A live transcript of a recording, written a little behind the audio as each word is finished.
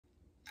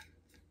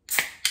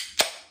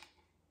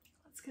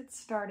Let's get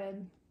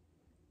started.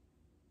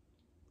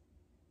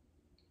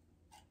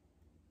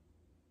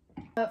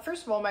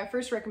 First of all, my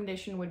first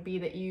recommendation would be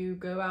that you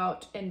go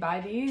out and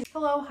buy these.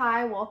 Hello,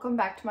 hi, welcome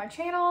back to my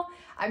channel.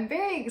 I'm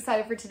very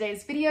excited for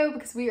today's video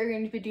because we are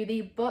going to do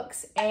the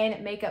books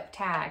and makeup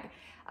tag.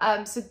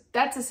 So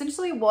that's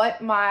essentially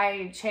what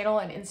my channel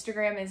and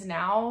Instagram is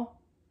now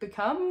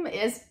become,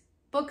 is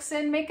books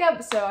and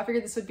makeup. So I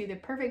figured this would be the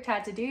perfect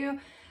tag to do.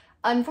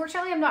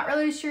 Unfortunately, I'm not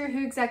really sure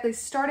who exactly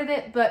started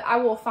it, but I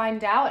will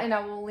find out and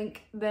I will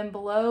link them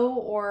below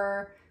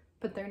or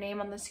put their name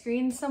on the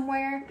screen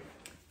somewhere.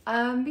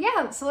 But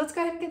yeah, so let's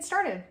go ahead and get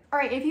started. All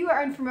right, if you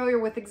are unfamiliar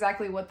with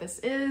exactly what this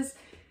is,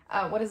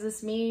 what does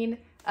this mean?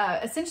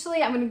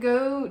 Essentially, I'm gonna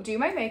go do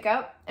my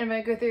makeup and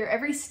I'm gonna go through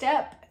every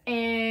step,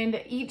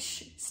 and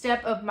each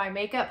step of my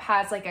makeup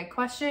has like a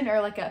question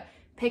or like a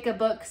pick a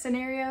book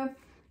scenario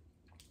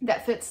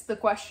that fits the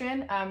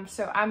question.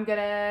 So I'm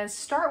gonna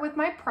start with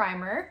my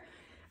primer.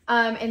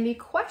 And the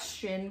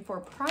question for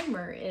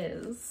primer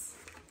is,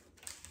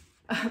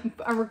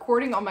 I'm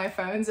recording on my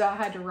phone, so I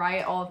had to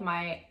write all of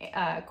my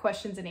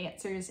questions and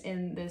answers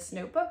in this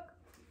notebook,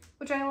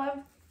 which I love.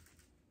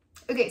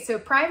 Okay, so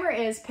primer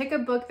is pick a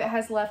book that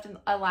has left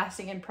a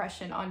lasting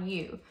impression on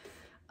you.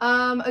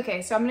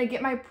 Okay, so I'm gonna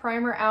get my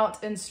primer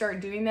out and start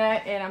doing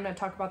that, and I'm gonna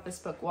talk about this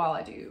book while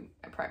I do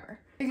my primer.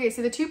 Okay,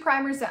 so the two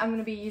primers that I'm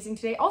gonna be using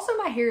today, also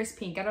my hair is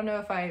pink. I don't know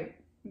if I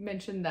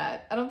mentioned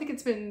that. I don't think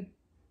it's been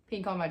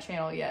pink on my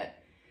channel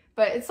yet,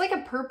 but it's like a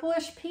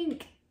purplish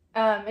pink.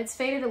 It's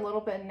faded a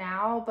little bit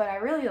now, but I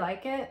really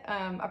like it.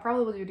 I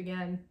probably will do it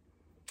again.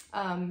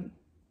 I'm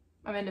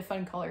into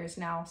fun colors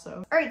now,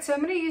 so. All right, so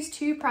I'm gonna use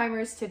two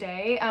primers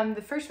today.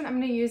 The first one I'm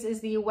gonna use is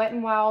the Wet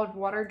n Wild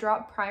Water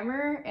Drop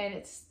Primer, and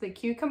it's the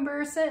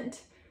cucumber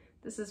scent.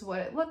 This is what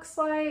it looks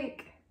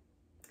like.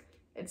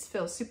 It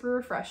feels super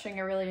refreshing.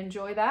 I really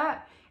enjoy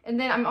that. And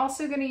then I'm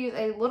also gonna use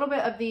a little bit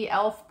of the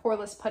e.l.f.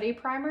 Poreless Putty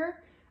Primer,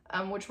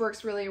 which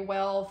works really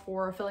well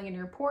for filling in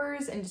your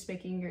pores and just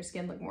making your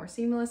skin look more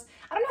seamless.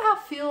 I don't know how I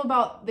feel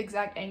about the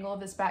exact angle of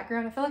this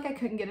background. I feel like I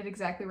couldn't get it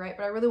exactly right,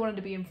 but I really wanted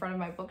to be in front of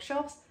my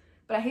bookshelves.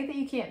 But I hate that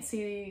you can't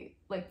see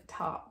like the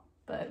top,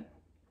 but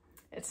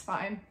it's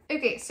fine.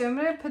 Okay, so I'm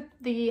gonna put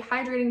the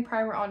hydrating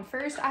primer on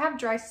first. I have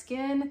dry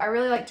skin. I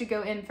really like to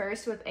go in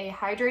first with a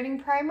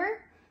hydrating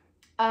primer,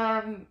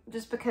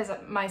 just because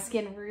my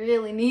skin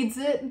really needs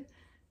it.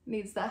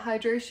 Needs that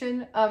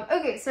hydration.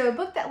 Okay, so a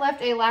book that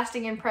left a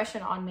lasting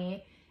impression on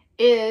me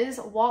is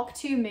Walk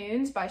Two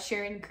Moons by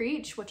Sharon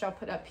Creech, which I'll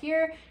put up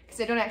here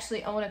because I don't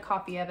actually own a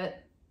copy of it.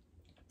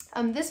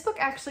 This book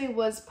actually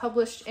was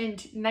published in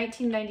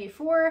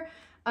 1994.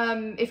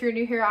 If you're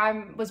new here,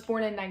 I was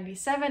born in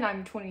 97,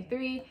 I'm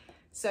 23,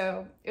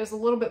 so it was a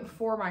little bit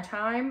before my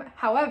time.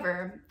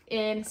 However,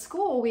 in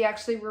school, we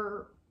actually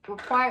were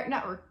required,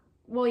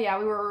 we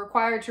were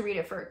required to read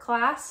it for a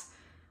class.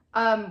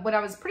 When I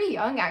was pretty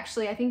young,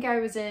 actually. I think I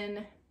was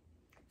in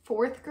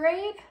 4th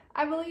grade,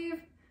 I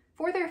believe.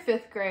 4th or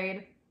 5th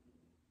grade.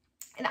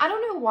 And I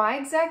don't know why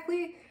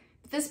exactly,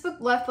 but this book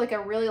left like a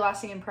really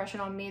lasting impression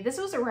on me. This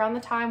was around the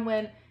time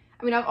when,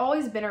 I mean, I've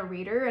always been a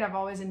reader and I've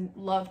always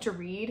loved to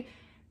read,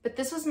 but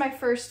this was my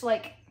first,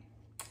 like,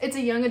 it's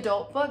a young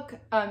adult book.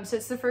 So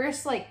it's the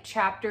first like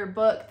chapter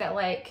book that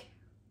like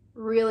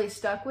really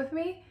stuck with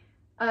me.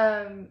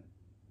 And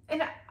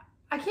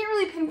I can't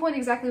really pinpoint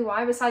exactly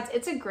why, besides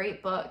it's a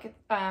great book.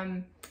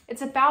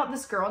 It's about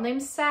this girl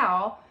named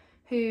Sal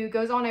who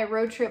goes on a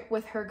road trip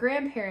with her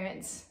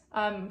grandparents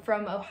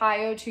from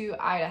Ohio to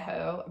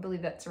Idaho. I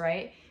believe that's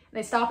right. And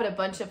they stop at a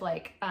bunch of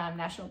like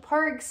national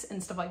parks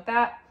and stuff like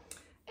that.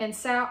 And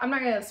Sal, I'm not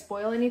gonna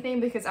spoil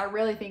anything because I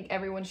really think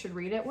everyone should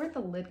read it. Where'd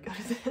the lid go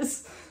to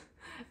this?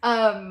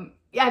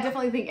 Yeah, I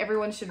definitely think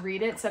everyone should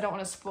read it, so I don't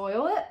want to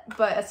spoil it.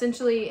 But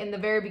essentially in the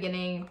very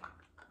beginning,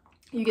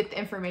 you get the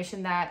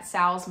information that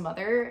Sal's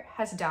mother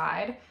has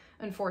died,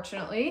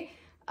 unfortunately.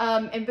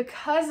 And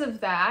because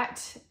of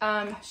that,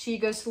 she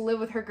goes to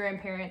live with her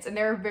grandparents, and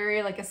they're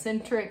very like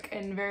eccentric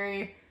and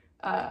very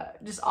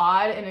just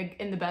odd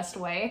in the best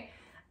way.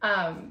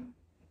 So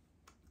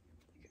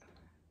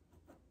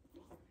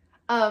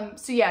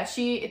yeah,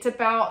 it's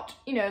about,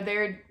 you know,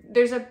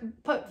 there's a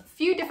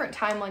few different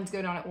timelines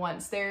going on at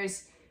once.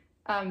 There's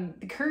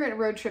the current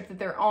road trip that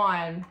they're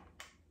on,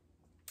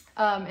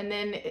 and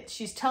then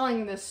she's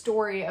telling the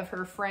story of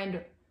her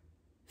friend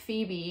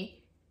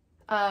Phoebe,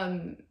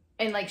 and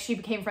like she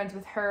became friends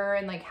with her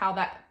and like how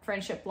that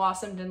friendship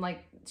blossomed, and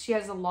like she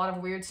has a lot of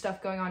weird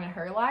stuff going on in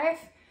her life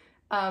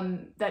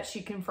that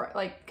she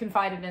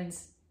confided in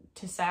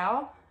to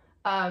Sal,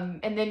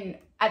 and then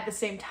at the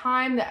same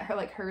time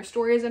that her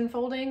story is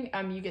unfolding,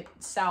 you get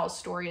Sal's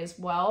story as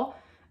well,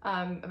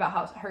 about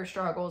how her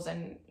struggles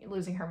and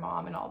losing her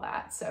mom and all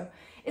that. So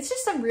it's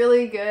just a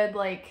really good,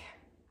 like,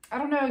 I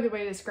don't know a good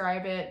way to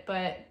describe it,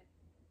 but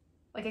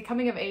like a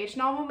coming of age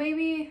novel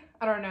maybe?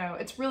 I don't know.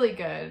 It's really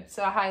good.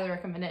 So I highly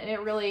recommend it. And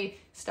it really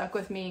stuck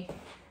with me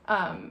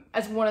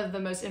as one of the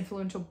most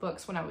influential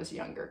books when I was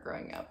younger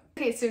growing up.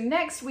 Okay, so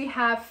next we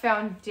have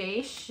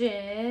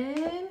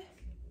foundation.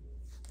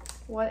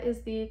 What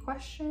is the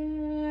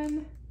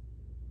question?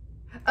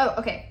 Oh,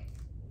 okay.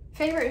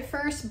 Favorite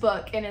first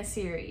book in a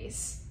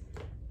series.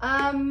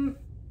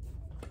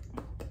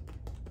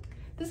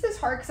 This is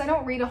hard because I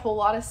don't read a whole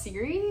lot of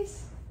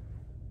series.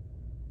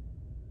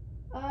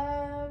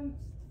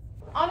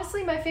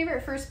 Honestly, my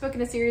favorite first book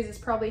in a series is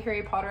probably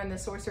Harry Potter and the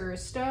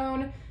Sorcerer's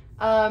Stone.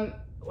 I'm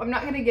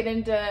not going to get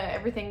into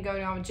everything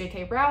going on with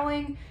J.K.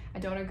 Rowling. I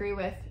don't agree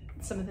with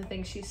some of the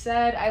things she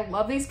said. I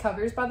love these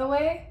covers, by the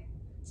way.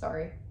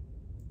 Sorry.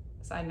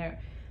 Side note.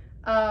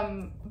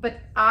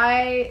 But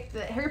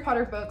the Harry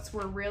Potter books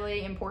were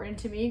really important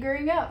to me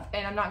growing up,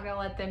 and I'm not going to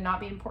let them not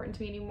be important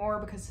to me anymore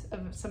because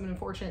of some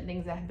unfortunate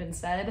things that have been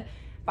said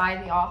by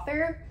the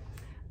author.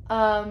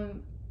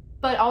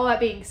 But all that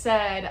being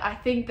said, I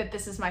think that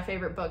this is my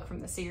favorite book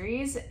from the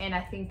series, and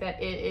I think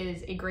that it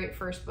is a great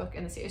first book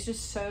in the series. It's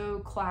just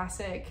so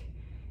classic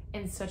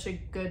and such a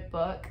good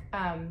book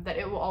that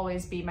it will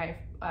always be my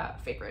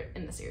favorite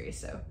in the series.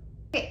 So,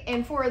 okay,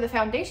 and for the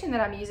foundation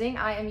that I'm using,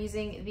 I am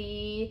using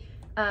the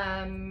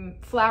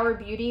Flower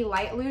Beauty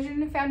Light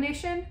Illusion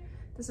foundation.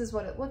 This is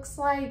what it looks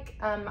like.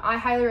 I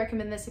highly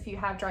recommend this if you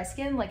have dry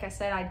skin. Like I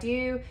said, I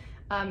do.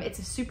 It's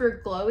a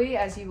super glowy,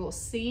 as you will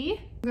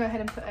see. Go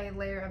ahead and put a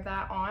layer of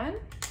that on.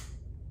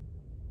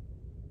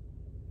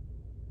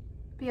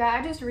 But yeah,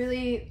 I just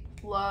really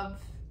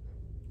love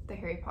the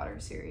Harry Potter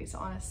series,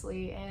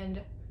 honestly.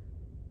 And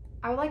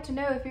I would like to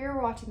know, if you're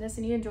watching this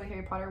and you enjoy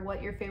Harry Potter,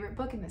 what your favorite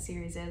book in the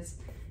series is.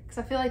 Because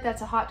I feel like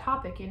that's a hot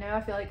topic, you know?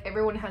 I feel like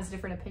everyone has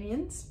different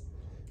opinions.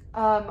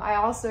 I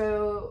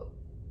also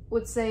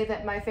would say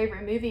that my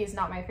favorite movie is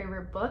not my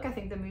favorite book. I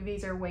think the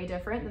movies are way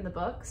different than the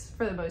books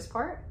for the most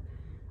part.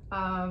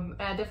 And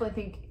I definitely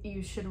think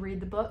you should read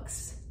the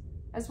books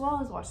as well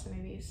as watch the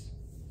movies.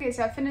 Okay,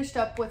 so I finished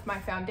up with my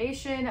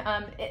foundation.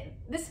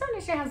 This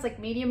foundation has like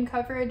medium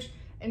coverage,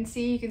 and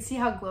you can see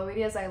how glowy it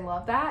is. I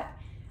love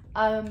that.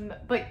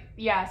 But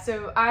yeah,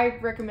 so I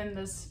recommend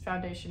this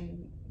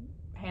foundation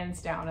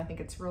hands down. I think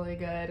it's really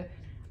good.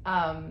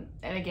 And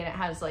again, it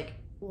has like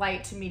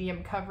light to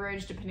medium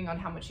coverage depending on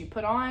how much you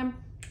put on.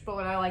 But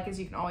what I like is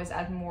you can always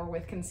add more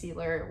with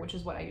concealer, which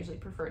is what I usually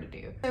prefer to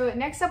do. So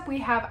next up we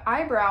have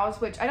eyebrows,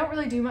 which I don't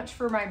really do much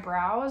for my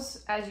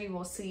brows, as you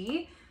will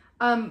see.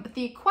 But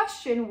the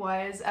question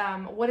was,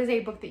 what is a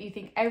book that you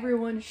think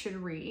everyone should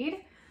read?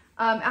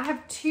 I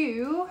have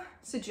two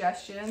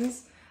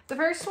suggestions. The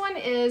first one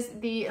is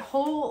the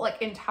whole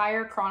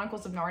entire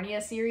Chronicles of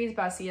Narnia series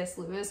by C.S.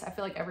 Lewis. I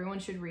feel like everyone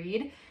should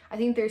read. I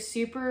think they're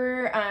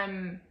super,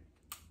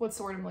 what's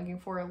the word I'm looking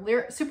for?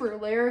 Super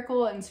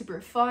lyrical and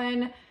super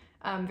fun.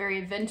 Very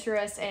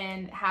adventurous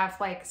and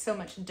have so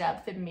much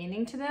depth and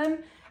meaning to them.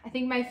 I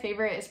think my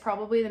favorite is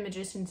probably The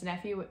Magician's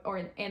Nephew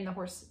and The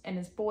Horse and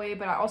His Boy,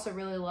 but I also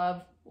really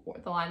love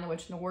The Lion, the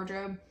Witch, and the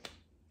Wardrobe,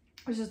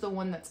 which is the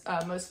one that's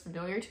most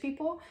familiar to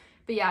people.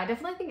 But yeah, I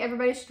definitely think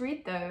everybody should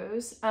read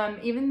those.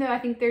 Even though I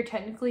think they're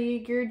technically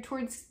geared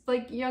towards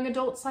young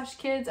adults /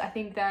 kids, I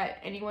think that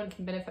anyone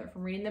can benefit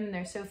from reading them, and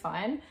they're so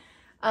fun.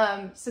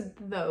 So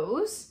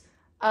those.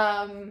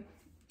 And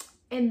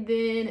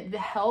then The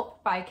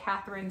Help by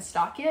Catherine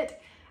Stockett,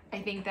 I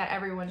think that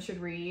everyone should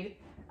read.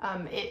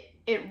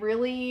 It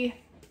really,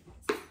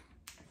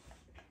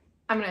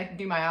 I'm gonna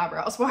do my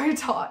eyebrows while I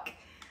talk.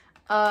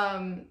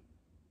 I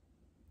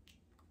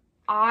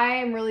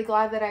am really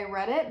glad that I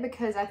read it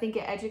because I think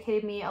it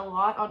educated me a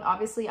lot on,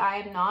 obviously I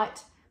am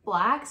not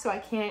Black, so I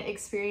can't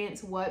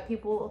experience what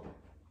people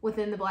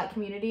within the Black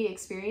community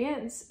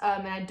experience.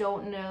 And I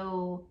don't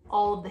know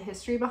all of the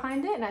history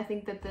behind it. And I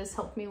think that this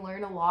helped me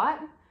learn a lot.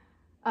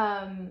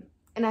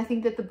 And I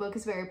think that the book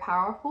is very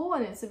powerful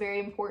and it's very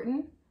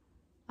important.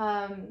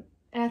 And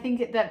I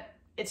think that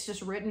it's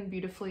just written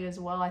beautifully as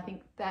well. I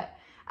think that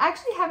I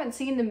actually haven't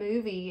seen the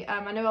movie.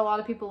 I know a lot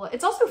of people,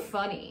 it's also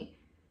funny,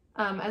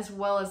 as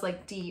well as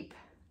deep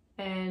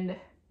and,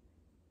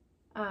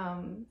 I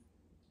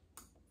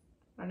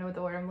don't know what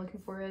the word I'm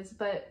looking for is,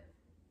 but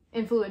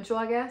influential,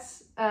 I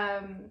guess.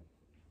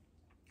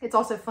 It's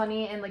also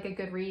funny and a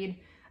good read.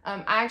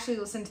 I actually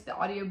listened to the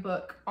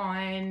audiobook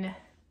on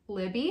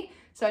Libby,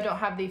 so I don't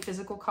have the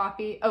physical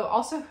copy. Oh,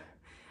 also,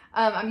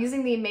 I'm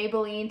using the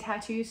Maybelline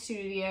Tattoo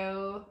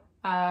Studio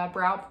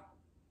brow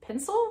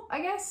pencil,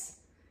 I guess.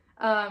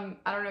 I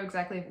don't know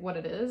exactly what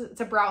it is.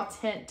 It's a brow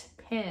tint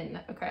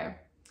pen, okay,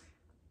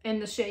 in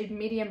the shade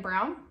medium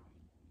brown.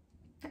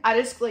 I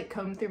just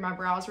comb through my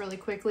brows really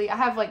quickly. I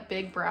have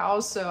big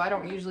brows, so I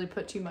don't usually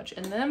put too much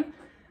in them.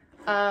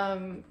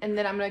 And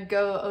then I'm gonna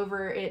go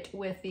over it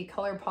with the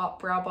ColourPop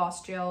Brow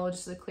Boss Gel,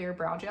 just a clear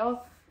brow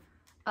gel.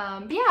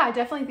 But yeah, I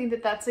definitely think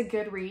that that's a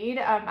good read.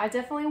 I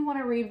definitely want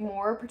to read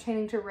more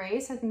pertaining to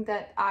race. I think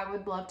that I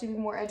would love to be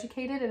more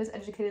educated and as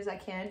educated as I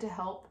can to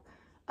help,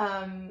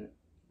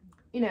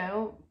 you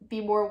know, be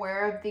more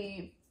aware of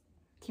the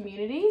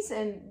communities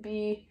and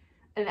be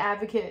an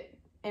advocate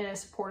and a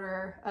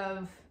supporter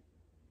of,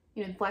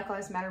 you know, the Black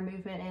Lives Matter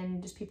movement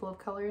and just people of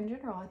color in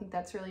general. I think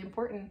that's really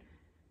important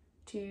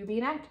to be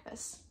an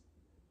activist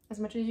as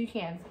much as you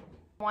can.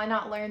 Why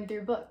not learn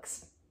through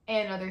books?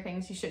 And other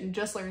things. You shouldn't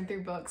just learn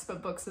through books,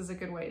 but books is a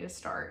good way to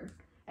start.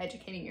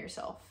 educating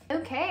yourself.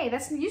 Okay,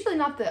 that's usually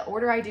not the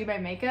order I do my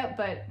makeup,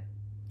 but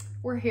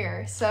we're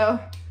here. So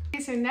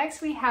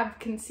next we have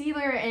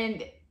concealer,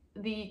 and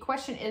the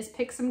question is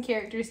pick some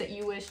characters that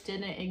you wish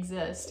didn't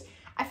exist.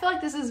 I feel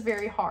like this is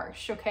very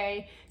harsh,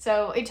 okay?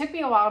 So it took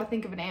me a while to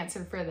think of an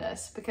answer for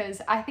this,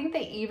 because I think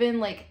that even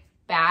like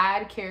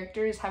bad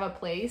characters have a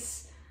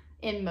place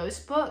in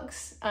most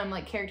books,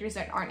 like characters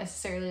that aren't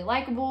necessarily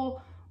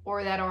likable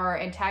or that are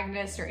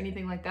antagonists or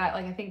anything like that.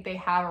 Like I think they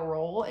have a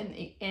role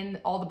in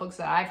all the books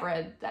that I've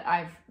read, that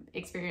I've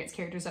experienced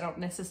characters I don't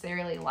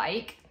necessarily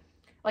like.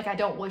 Like I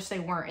don't wish they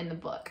weren't in the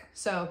book.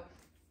 So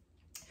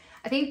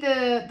I think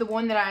the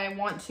one that I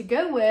want to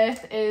go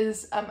with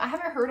is, I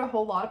haven't heard a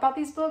whole lot about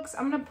these books.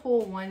 I'm gonna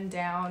pull one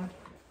down.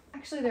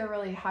 Actually, they're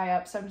really high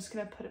up, so I'm just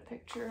gonna put a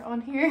picture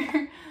on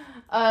here.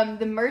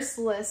 The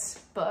Merciless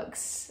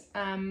books.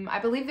 I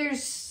believe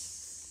there's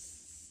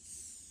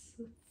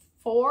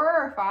 4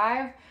 or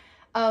 5,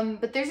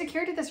 but there's a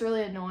character that's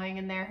really annoying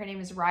in there. Her name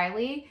is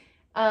Riley.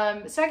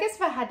 So I guess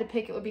if I had to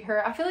pick, it would be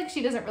her. I feel like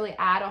she doesn't really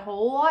add a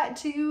whole lot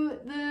to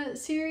the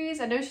series.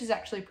 I know she's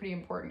actually a pretty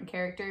important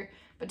character,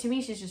 but to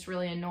me, she's just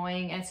really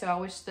annoying. And so I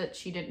wish that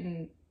she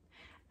didn't,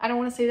 I don't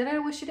want to say that I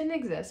wish she didn't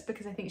exist,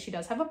 because I think she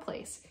does have a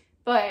place.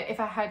 But if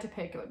I had to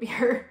pick, it would be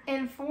her.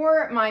 And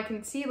for my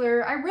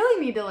concealer, I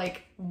really need to,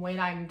 like, when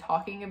I'm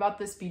talking about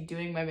this, be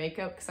doing my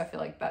makeup, because I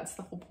feel like that's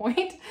the whole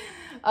point.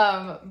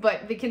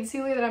 But the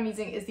concealer that I'm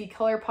using is the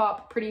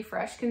ColourPop Pretty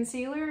Fresh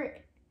Concealer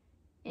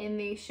in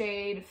the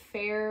shade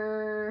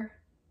Fair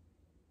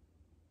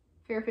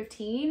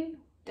 15W,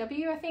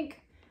 I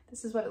think.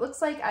 This is what it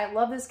looks like. I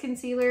love this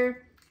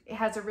concealer. It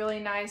has a really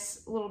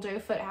nice little doe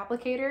foot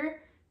applicator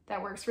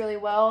that works really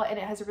well, and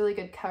it has a really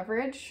good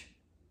coverage.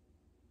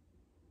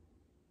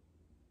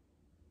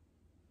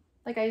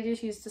 Like I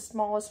just used the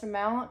smallest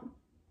amount,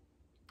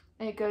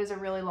 and it goes a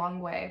really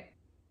long way.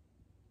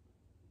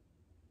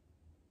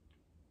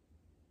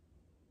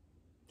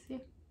 See?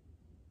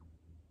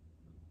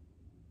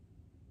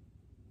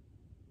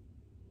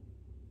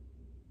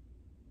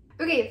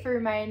 Okay, for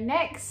my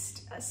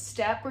next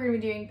step, we're gonna be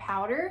doing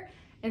powder.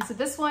 And so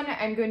this one,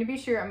 I'm going to be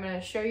sure, I'm gonna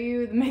show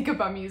you the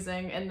makeup I'm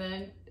using, and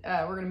then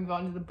we're gonna move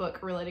on to the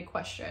book related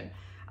question.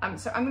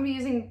 So I'm gonna be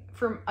using,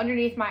 from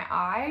underneath my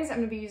eyes, I'm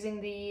gonna be using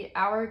the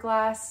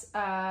Hourglass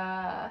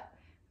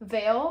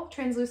Veil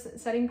Translucent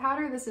Setting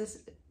Powder. This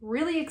is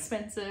really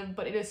expensive,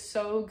 but it is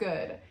so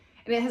good.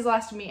 And it has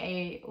lasted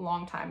me a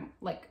long time,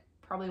 like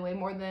probably way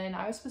more than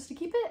I was supposed to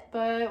keep it,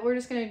 but we're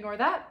just gonna ignore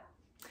that.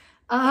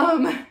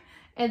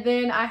 And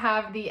then I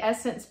have the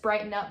Essence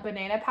Brighten Up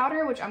Banana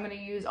Powder, which I'm gonna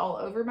use all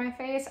over my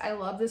face. I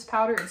love this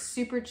powder, it's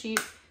super cheap.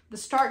 The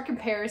stark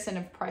comparison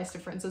of price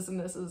differences in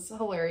this is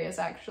hilarious,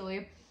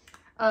 actually.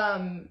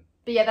 But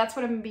yeah, that's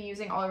what I'm gonna be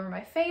using all over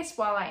my face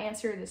while I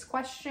answer this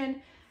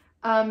question.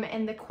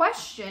 And the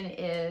question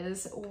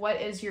is,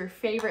 what is your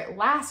favorite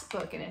last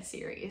book in a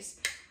series?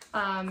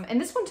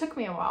 And this one took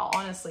me a while,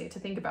 honestly, to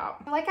think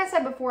about. Like I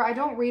said before, I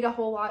don't read a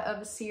whole lot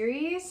of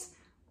series.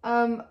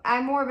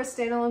 I'm more of a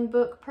standalone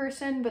book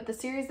person, but the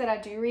series that I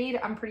do read,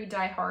 I'm pretty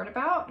die-hard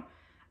about.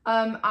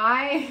 I'm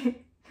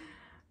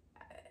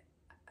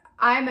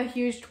a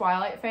huge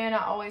Twilight fan.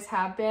 I always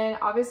have been.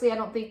 Obviously, I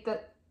don't think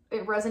that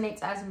it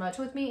resonates as much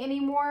with me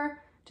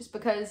anymore, just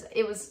because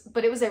it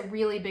was a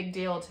really big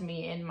deal to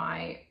me in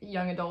my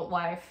young adult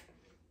life.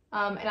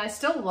 And I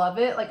still love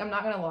it. Like, I'm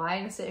not gonna lie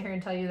and sit here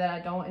and tell you that I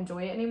don't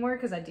enjoy it anymore,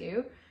 because I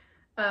do.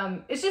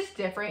 It's just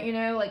different, you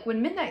know? Like,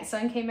 when Midnight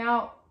Sun came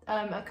out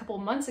a couple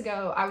months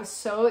ago, I was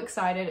so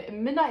excited.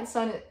 Midnight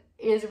Sun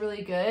is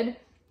really good.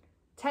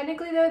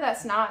 Technically, though,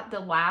 that's not the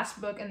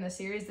last book in the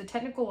series. The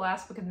technical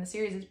last book in the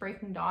series is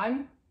Breaking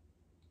Dawn.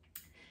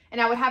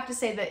 And I would have to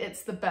say that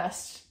it's the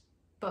best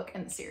book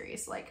in the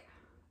series. Like,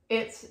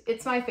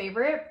 it's my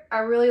favorite. I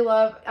really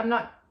love,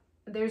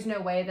 there's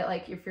no way that,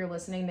 like, if you're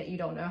listening that you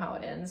don't know how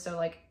it ends. So,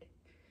 like,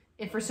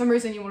 if for some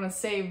reason you want to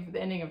save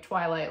the ending of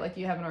Twilight, like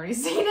you haven't already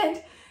seen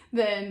it,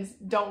 then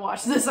don't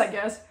watch this, I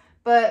guess.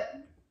 But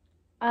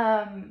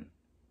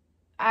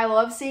I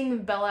love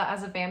seeing Bella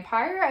as a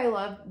vampire. I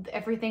love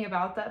everything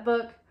about that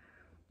book.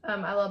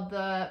 I love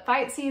the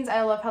fight scenes.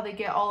 I love how they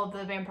get all of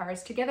the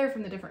vampires together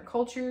from the different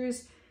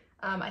cultures.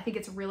 I think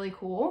it's really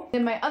cool.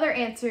 And my other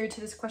answer to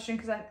this question,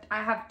 because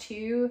I have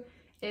two,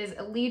 is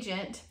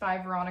Allegiant by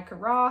Veronica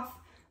Roth.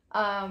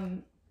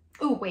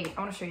 Oh wait,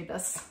 I want to show you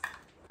this.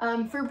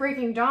 For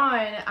Breaking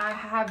Dawn,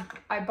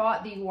 I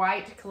bought the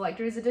white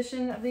collector's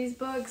edition of these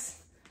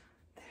books.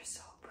 They're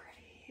so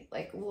pretty.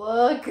 Like,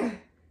 look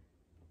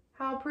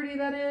how pretty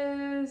that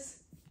is.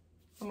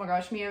 Oh my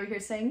gosh, me over here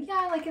saying,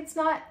 yeah, like it's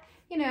not,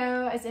 you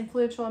know, as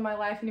influential in my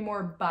life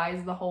anymore,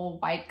 buys the whole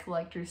white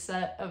collector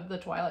set of the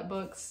Twilight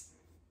books.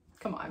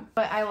 Come on.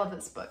 But I love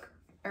this book.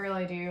 I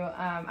really do.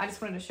 I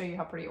just wanted to show you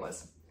how pretty it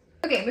was.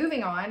 Okay,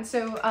 moving on.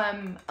 So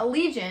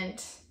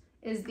Allegiant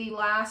is the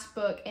last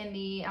book in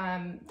the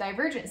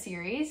Divergent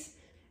series,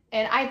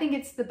 and I think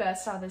it's the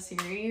best out of the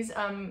series.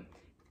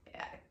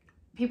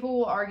 People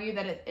will argue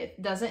that it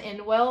doesn't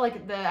end well.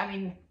 Like, I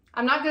mean,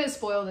 I'm not going to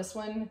spoil this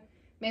one,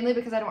 mainly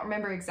because I don't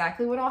remember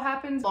exactly what all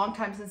happens. Long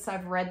time since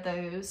I've read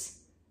those,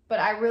 but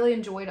I really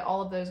enjoyed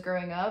all of those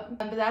growing up.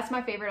 But that's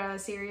my favorite out of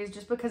the series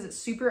just because it's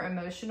super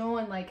emotional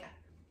and like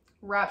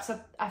wraps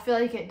up, I feel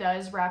like it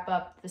does wrap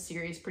up the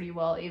series pretty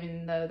well,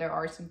 even though there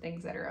are some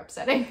things that are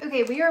upsetting.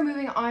 Okay, we are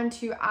moving on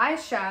to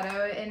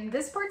eyeshadow, and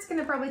this part's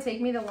gonna probably take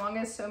me the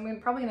longest, so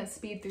I'm probably gonna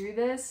speed through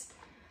this.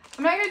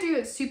 I'm not gonna do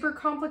a super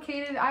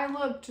complicated eye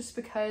look just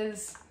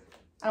because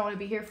I don't want to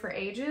be here for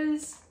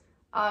ages.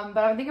 But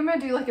I think I'm gonna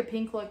do like a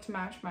pink look to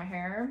match my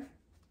hair,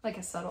 like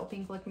a subtle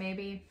pink look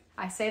maybe.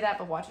 I say that,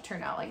 but watch it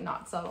turn out like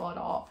not subtle at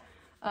all.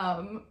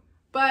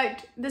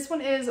 But this one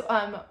is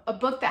a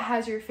book that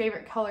has your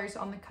favorite colors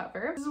on the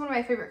cover. This is one of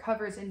my favorite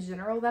covers in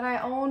general that I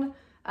own.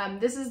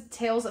 This is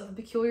Tales of the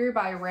Peculiar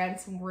by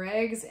Ransom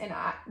Riggs, and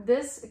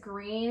this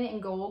green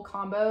and gold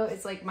combo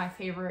is like my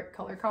favorite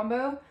color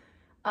combo.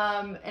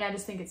 And I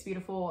just think it's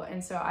beautiful,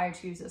 and so I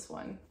choose this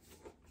one.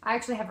 I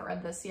actually haven't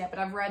read this yet, but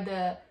I've read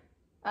the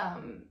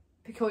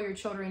Peculiar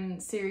Children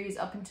series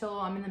up until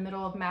I'm in the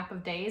middle of Map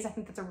of Days. I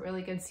think that's a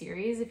really good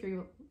series if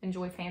you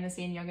enjoy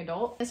fantasy and young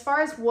adult. As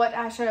far as what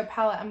eyeshadow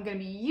palette I'm going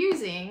to be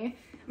using,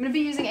 I'm going to be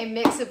using a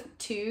mix of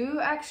two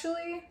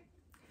actually.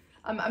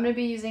 I'm going to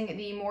be using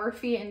the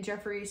Morphe and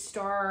Jeffree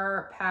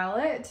Star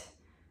palette.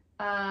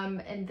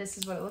 And this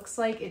is what it looks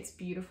like. It's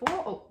beautiful.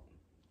 Oh,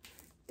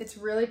 it's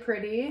really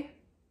pretty.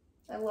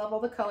 I love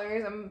all the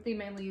colors. I'm going to be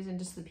mainly using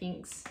just the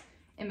pinks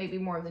and maybe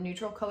more of the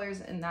neutral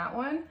colors in that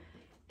one.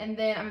 And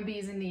then I'm gonna be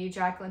using the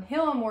Jaclyn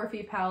Hill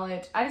Morphe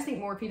palette. I just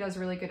think Morphe does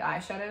really good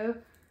eyeshadow.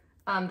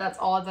 That's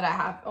all that I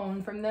have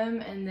owned from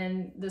them. And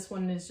then this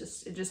one is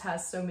just, it just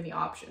has so many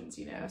options,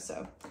 you know,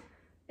 so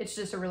it's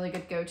just a really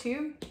good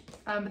go-to.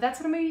 But that's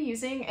what I'm gonna be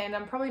using, and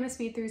I'm probably gonna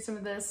speed through some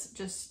of this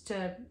just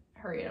to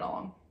hurry it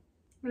along.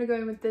 I'm gonna go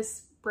in with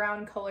this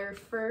brown color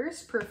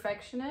first,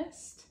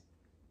 Perfectionist.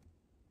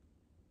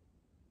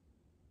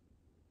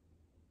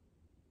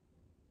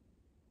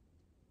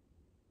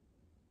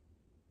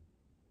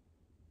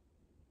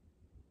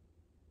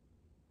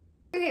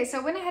 Okay, so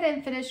I went ahead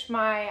and finished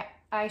my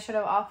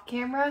eyeshadow off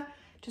camera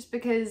just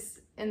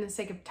because in the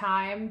sake of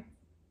time,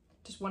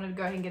 just wanted to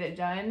go ahead and get it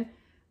done.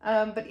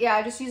 But yeah,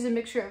 I just used a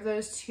mixture of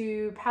those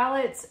two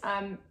palettes.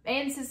 And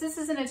since this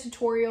isn't a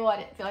tutorial, I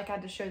didn't feel like I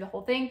had to show the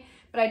whole thing,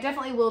 but I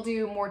definitely will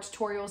do more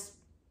tutorials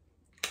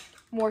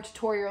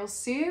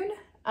soon.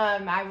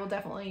 I will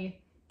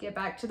definitely get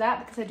back to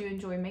that because I do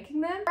enjoy making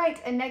them. Right,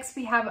 and next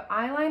we have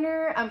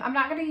eyeliner. I'm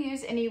not gonna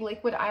use any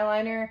liquid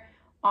eyeliner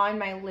on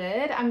my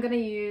lid. I'm gonna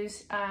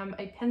use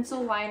a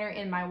pencil liner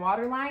in my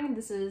waterline.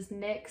 This is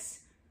NYX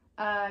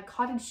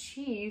Cottage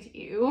Cheese,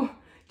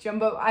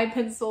 jumbo eye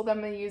pencil that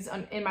I'm gonna use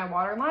in my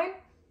waterline.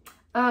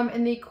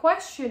 And the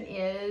question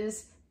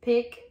is,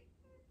 pick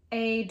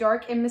a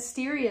dark and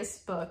mysterious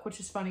book, which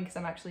is funny because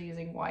I'm actually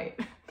using white.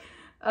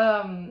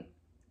 But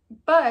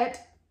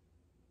I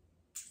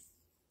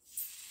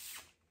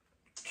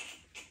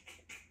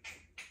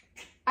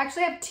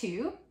actually have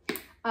two.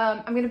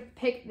 I'm gonna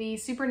pick the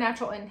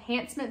Supernatural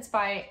Enhancements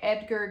by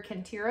Edgar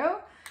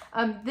Quintero.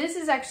 This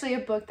is actually a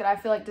book that I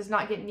feel like does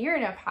not get near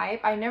enough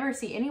hype. I never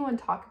see anyone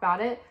talk about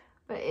it,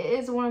 but it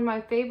is one of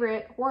my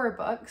favorite horror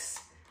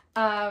books.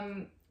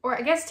 Or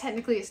I guess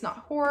technically it's not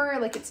horror,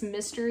 like it's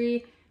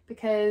mystery,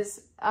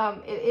 because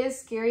it is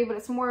scary, but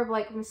it's more of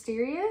like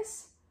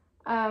mysterious.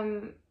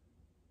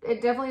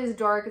 It definitely is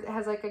dark. It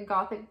has like a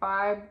gothic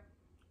vibe,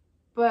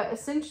 but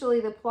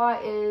essentially the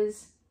plot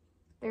is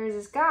there's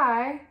this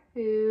guy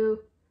who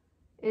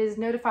is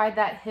notified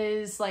that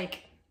his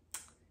like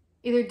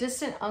either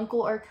distant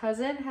uncle or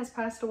cousin has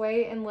passed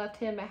away and left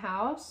him a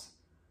house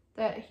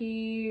that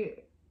he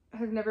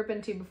has never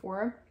been to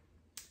before.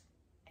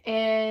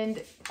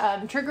 And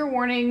trigger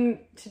warning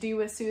to do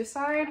with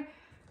suicide,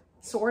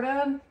 sort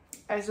of,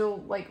 as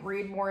you'll like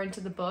read more into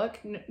the book,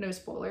 no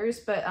spoilers,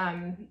 but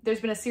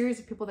there's been a series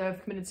of people that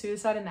have committed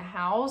suicide in the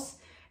house,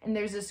 and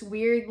there's this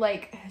weird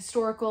like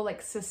historical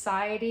like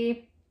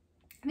society.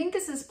 I think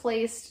this is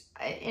placed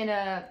in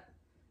a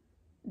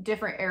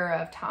different era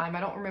of time. I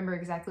don't remember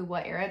exactly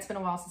what era. It's been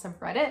a while since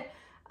I've read it.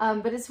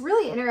 But it's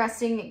really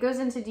interesting. It goes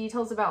into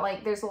details about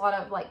like, there's a lot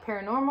of like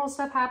paranormal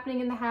stuff happening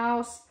in the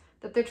house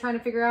that they're trying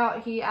to figure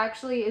out. He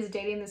actually is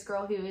dating this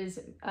girl who is,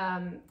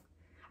 I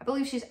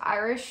believe she's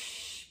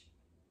Irish.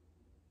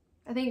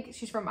 I think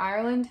she's from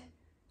Ireland.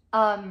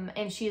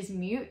 And she is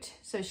mute.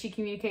 So she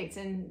communicates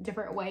in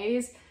different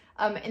ways.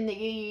 And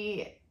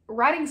the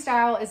writing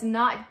style is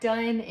not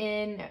done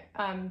in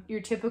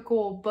your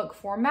typical book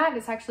format.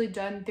 It's actually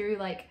done through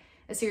like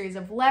a series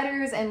of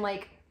letters and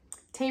like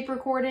tape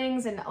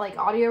recordings and like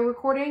audio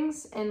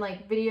recordings and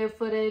like video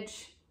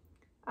footage,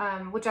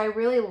 which I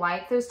really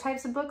like those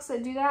types of books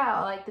that do that.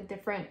 I like the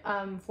different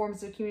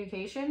forms of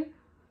communication.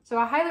 So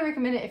I highly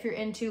recommend it if you're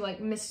into like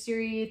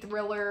mystery,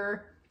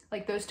 thriller,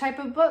 like those type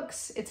of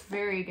books. It's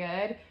very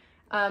good.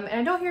 And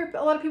I don't hear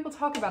a lot of people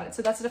talk about it,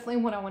 so that's definitely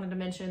one I wanted to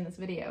mention in this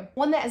video.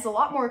 One that is a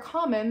lot more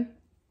common,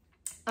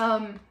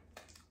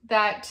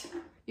 that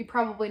you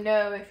probably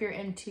know if you're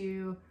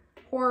into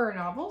horror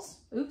novels,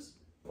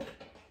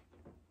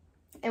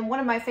 And one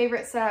of my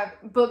favorite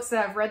books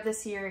that I've read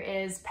this year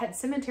is Pet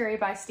Sematary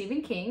by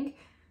Stephen King.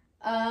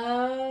 Do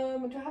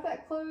I have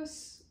that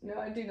close? No,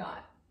 I do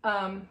not.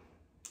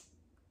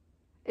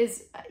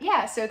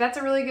 Yeah, so that's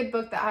a really good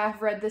book that I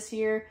have read this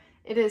year.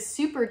 It is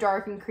super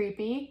dark and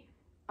creepy.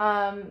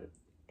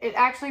 It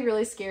actually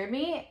really scared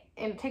me,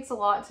 and it takes a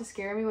lot to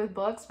scare me with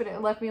books, but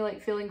it left me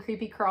like feeling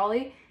creepy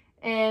crawly.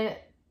 And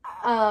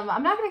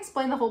I'm not going to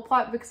explain the whole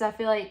plot because I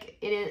feel like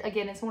it is,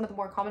 again, it's one of the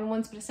more common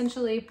ones, but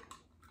essentially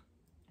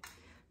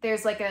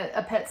there's like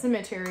a pet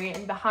cemetery,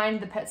 and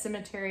behind the pet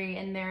cemetery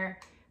in their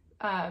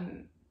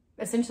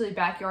essentially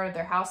backyard of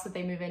their house that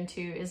they move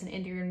into is an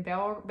Indian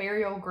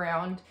burial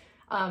ground,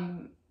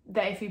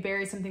 that if you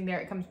bury something there,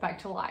 it comes back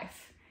to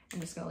life. I'm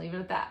just gonna leave it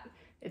at that.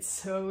 It's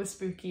so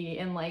spooky,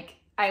 and like,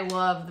 I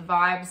love the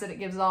vibes that it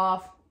gives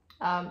off.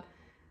 I'm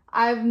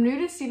new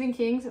to Stephen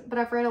King's, but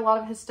I've read a lot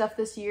of his stuff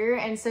this year,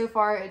 and so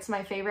far it's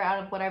my favorite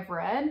out of what I've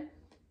read.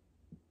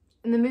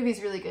 And the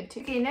movie's really good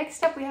too. Okay,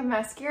 next up we have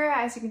mascara.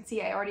 As you can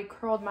see, I already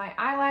curled my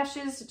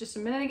eyelashes just a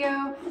minute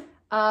ago.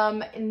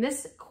 And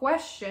this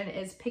question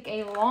is pick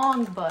a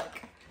long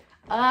book.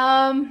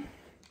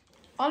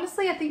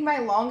 Honestly, I think my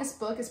longest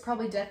book is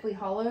probably Deathly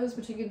Hallows,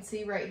 which you can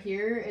see right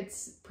here.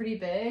 It's pretty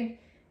big.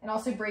 And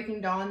also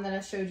Breaking Dawn that I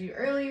showed you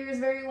earlier is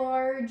very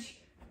large.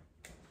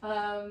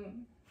 So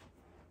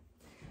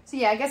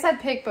yeah, I guess I'd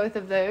pick both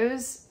of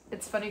those.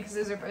 It's funny because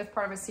those are both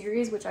part of a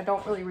series, which I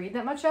don't really read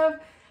that much of.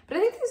 But I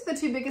think these are the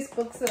two biggest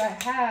books that I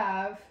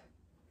have.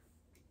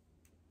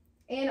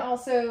 And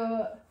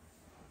also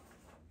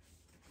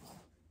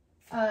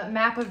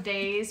Map of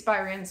Days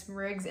by Ransom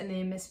Riggs and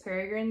the Miss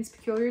Peregrine's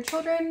Peculiar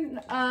Children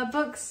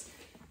books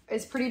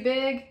is pretty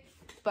big,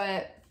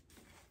 but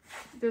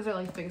those are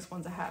like the biggest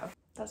ones I have.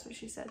 That's what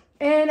she said.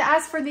 And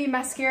as for the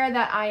mascara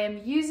that I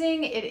am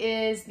using, it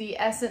is the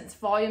Essence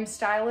Volume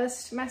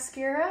Stylist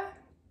mascara.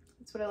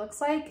 That's what it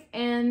looks like.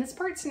 And this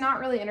part's not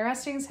really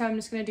interesting, so I'm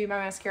just gonna do my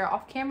mascara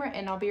off camera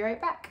and I'll be right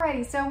back.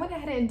 Alrighty, so I went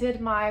ahead and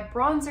did my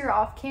bronzer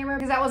off camera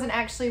because that wasn't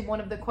actually one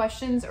of the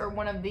questions or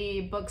one of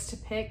the books to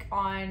pick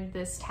on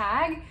this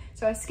tag.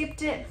 So I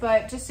skipped it,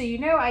 but just so you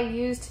know, I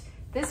used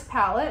this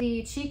palette,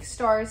 the Cheek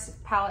Stars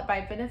palette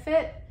by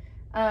Benefit.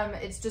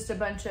 It's just a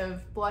bunch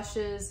of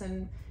blushes,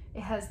 and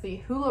it has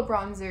the Hoola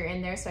bronzer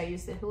in there, so I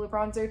used the Hoola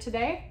bronzer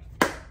today.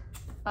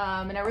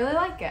 And I really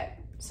like it.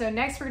 So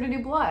next we're gonna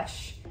do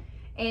blush.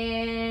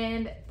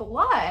 And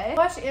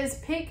blush is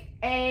pick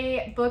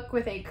a book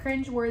with a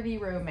cringeworthy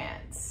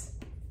romance.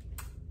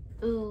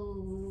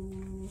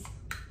 Ooh.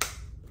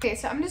 Okay,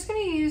 so I'm just gonna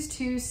use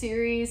two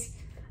series.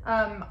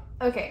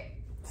 Okay,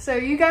 so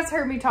you guys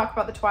heard me talk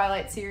about the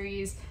Twilight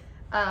series.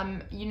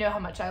 You know how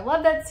much I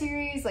love that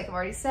series, like I've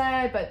already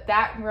said, but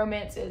that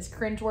romance is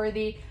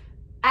cringeworthy.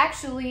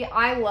 Actually,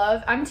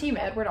 I'm Team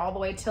Edward all the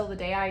way till the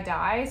day I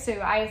die.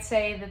 So I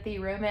say that the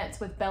romance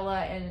with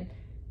Bella and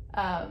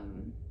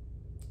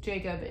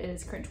Jacob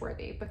is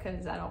cringeworthy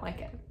because I don't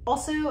like it.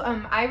 Also,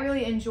 I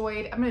really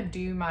enjoyed, I'm gonna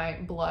do my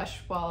blush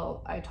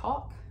while I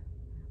talk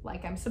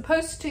like I'm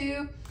supposed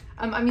to.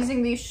 I'm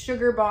using the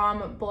Sugar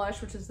Bomb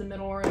blush, which is the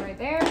middle one right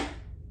there.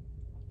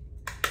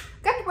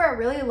 Got to where I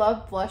really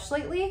love blush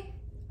lately.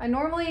 I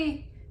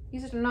normally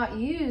used to not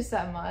use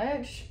that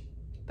much,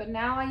 but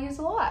now I use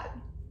a lot.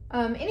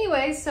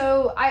 Anyway,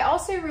 so I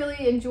also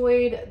really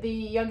enjoyed the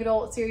young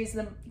adult series,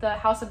 the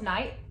House of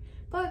Night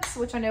books,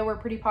 which I know were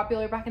pretty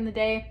popular back in the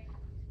day.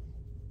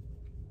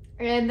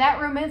 And that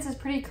romance is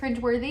pretty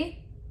cringeworthy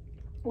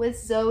with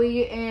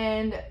Zoe,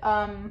 and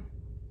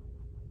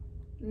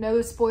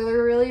no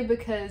spoiler really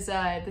because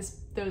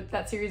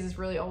that series is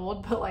really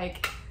old, but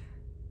like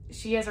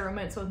she has a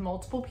romance with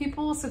multiple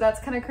people, so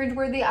that's kind of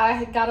cringeworthy.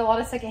 I got a lot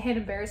of secondhand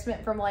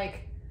embarrassment from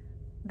like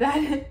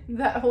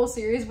that whole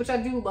series, which I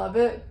do love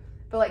it,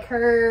 but like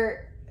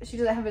she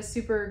doesn't have a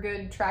super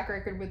good track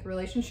record with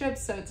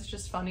relationships, so it's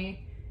just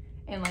funny,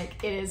 and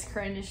like it is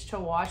cringe to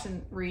watch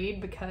and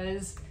read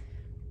because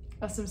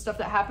of some stuff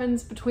that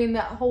happens between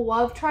that whole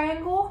love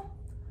triangle.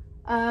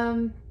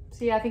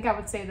 So yeah, I think I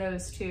would say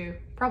those two,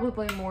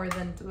 probably more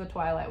than the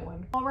Twilight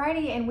one.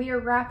 Alrighty, and we are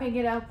wrapping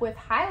it up with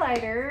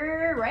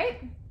highlighter,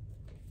 right?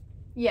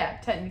 Yeah,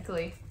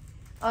 technically.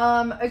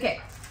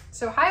 Okay,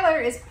 so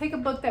highlighter is pick a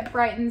book that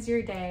brightens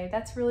your day.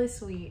 That's really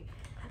sweet.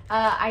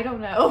 I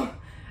don't know.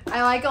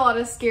 I like a lot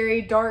of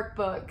scary, dark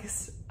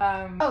books.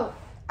 Oh,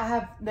 I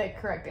have the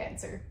correct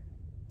answer.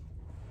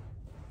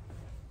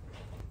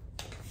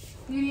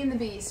 Beauty and the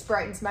Beast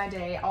brightens my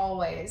day,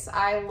 always.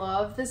 I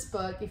love this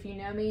book. If you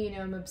know me, you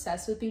know I'm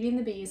obsessed with Beauty and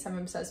the Beast. I'm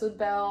obsessed with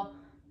Belle.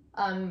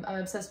 I'm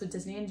obsessed with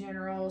Disney in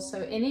general.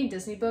 So any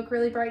Disney book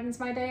really brightens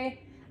my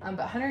day.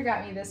 But Hunter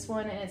got me this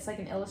one, and it's like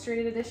an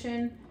illustrated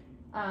edition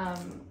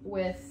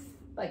with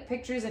like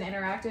pictures and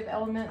interactive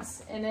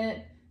elements in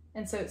it.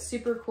 And so it's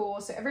super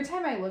cool. So every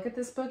time I look at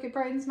this book, it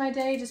brightens my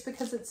day just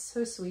because it's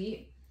so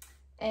sweet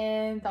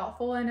and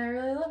thoughtful, and I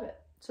really love it.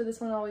 So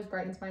this one always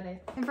brightens my day.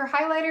 And for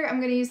highlighter,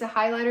 I'm gonna use the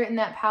highlighter in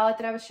that palette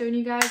that I was showing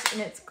you guys,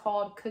 and it's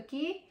called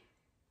Cookie.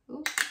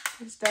 Ooh,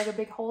 I just dug a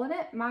big hole in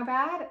it, my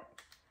bad.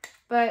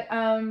 But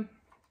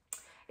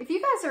if you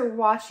guys are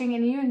watching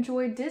and you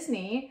enjoy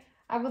Disney,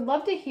 I would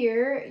love to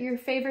hear your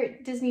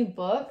favorite Disney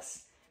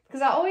books,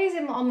 because I always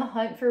am on the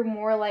hunt for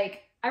more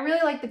like, I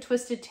really like the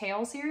Twisted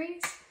Tale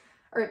series,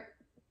 or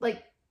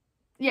like,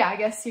 yeah, I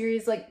guess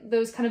series, like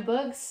those kind of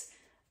books.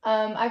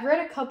 I've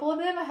read a couple of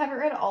them. I haven't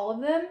read all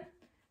of them,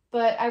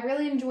 but I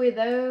really enjoy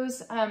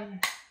those.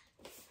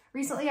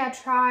 Recently I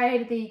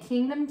tried the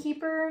Kingdom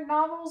Keeper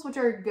novels, which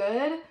are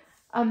good.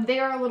 They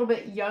are a little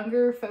bit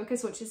younger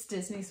focus, which is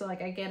Disney, so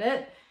like I get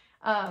it.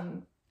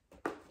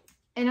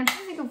 And I'm trying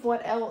to think of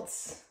what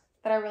else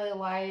that I really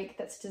like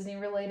that's Disney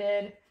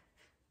related,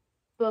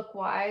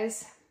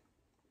 book-wise.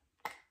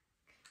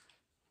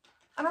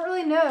 I don't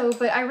really know,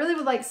 but I really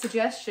would like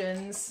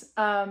suggestions.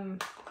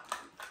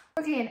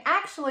 Okay, and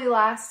actually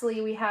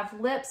lastly, we have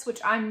lips, which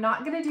I'm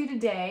not gonna do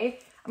today.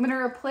 I'm gonna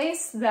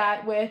replace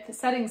that with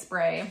setting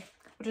spray,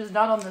 which is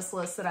not on this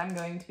list that I'm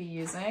going to be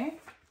using.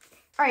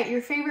 All right,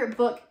 your favorite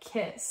book,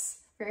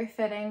 Kiss. Very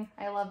fitting,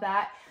 I love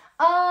that.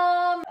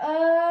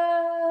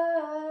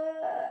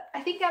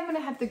 I think I'm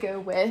gonna have to go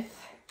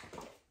with,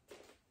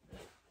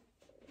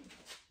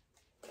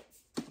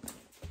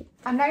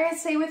 I'm not gonna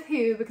say with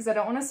who because I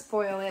don't wanna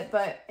spoil it,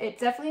 but it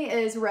definitely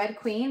is Red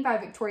Queen by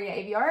Victoria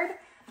Aveyard.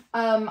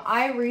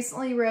 I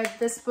recently read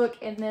this book,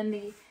 and then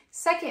the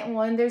second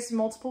one, there's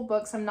multiple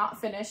books, I'm not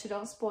finished, so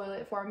don't spoil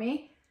it for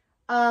me.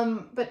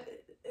 But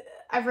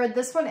I've read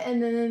this one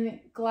and then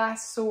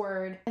Glass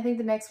Sword. I think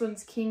the next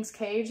one's King's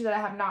Cage that I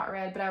have not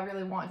read, but I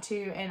really want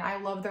to, and I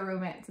love the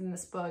romance in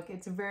this book.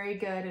 It's very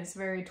good, it's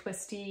very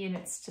twisty, and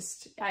it's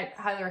just, I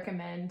highly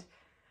recommend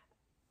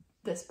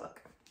this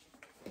book.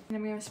 And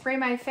I'm going to spray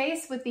my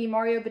face with the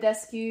Mario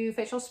Badescu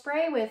facial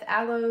spray with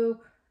aloe,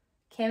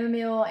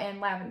 chamomile,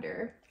 and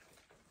lavender.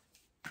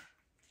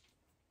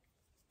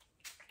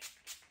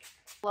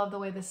 Love the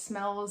way this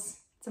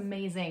smells. It's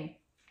amazing.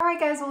 Alright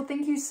guys, well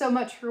thank you so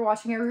much for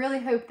watching. I really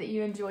hope that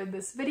you enjoyed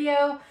this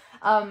video.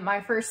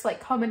 My first like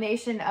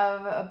combination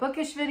of a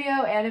bookish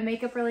video and a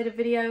makeup related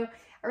video.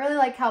 I really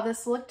like how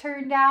this look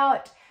turned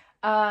out.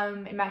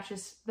 It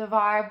matches the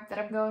vibe that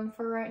I'm going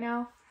for right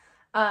now.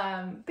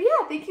 But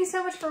yeah, thank you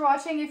so much for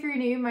watching. If you're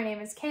new, my name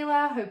is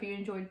Kayla. Hope you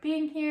enjoyed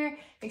being here.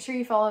 Make sure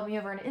you follow me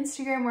over on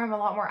Instagram where I'm a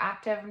lot more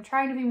active. I'm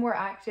trying to be more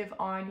active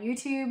on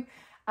YouTube.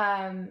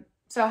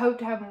 So I hope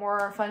to have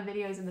more fun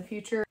videos in the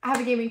future. I have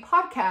a gaming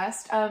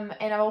podcast,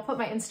 and I will put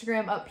my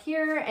Instagram up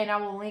here, and I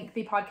will link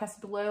the podcast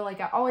below like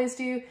I always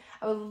do.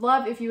 I would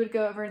love if you would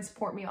go over and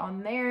support me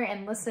on there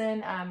and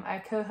listen. I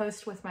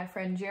co-host with my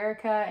friend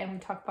Jerica, and we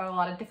talk about a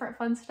lot of different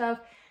fun stuff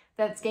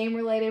that's game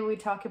related. We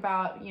talk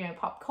about, you know,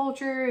 pop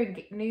culture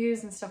and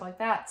news and stuff like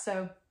that.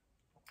 So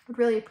I'd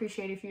really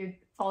appreciate if you'd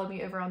follow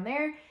me over on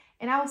there,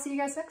 and I will see you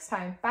guys next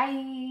time.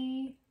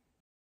 Bye!